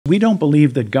We don't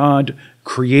believe that God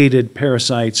created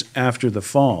parasites after the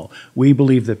fall. We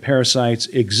believe that parasites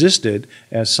existed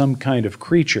as some kind of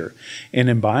creature. And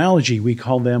in biology, we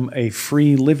call them a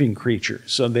free living creature.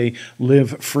 So they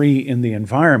live free in the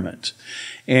environment.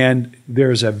 And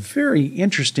there's a very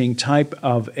interesting type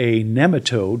of a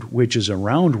nematode, which is a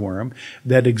roundworm,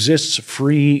 that exists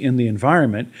free in the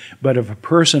environment. But if a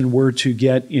person were to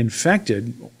get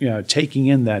infected, taking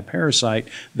in that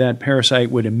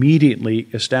parasite would immediately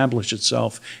establish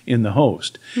itself in the host.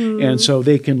 And so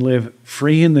they can live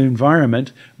free in the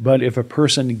environment, but if a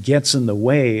person gets in the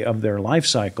way of their life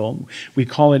cycle, we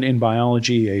call it in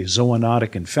biology a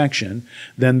zoonotic infection,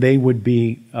 then they would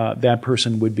be, that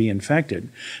person would be infected.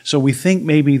 So we think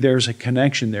maybe there's a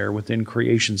connection there within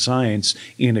creation science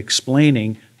in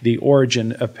explaining the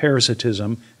origin of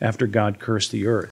parasitism after God cursed the earth.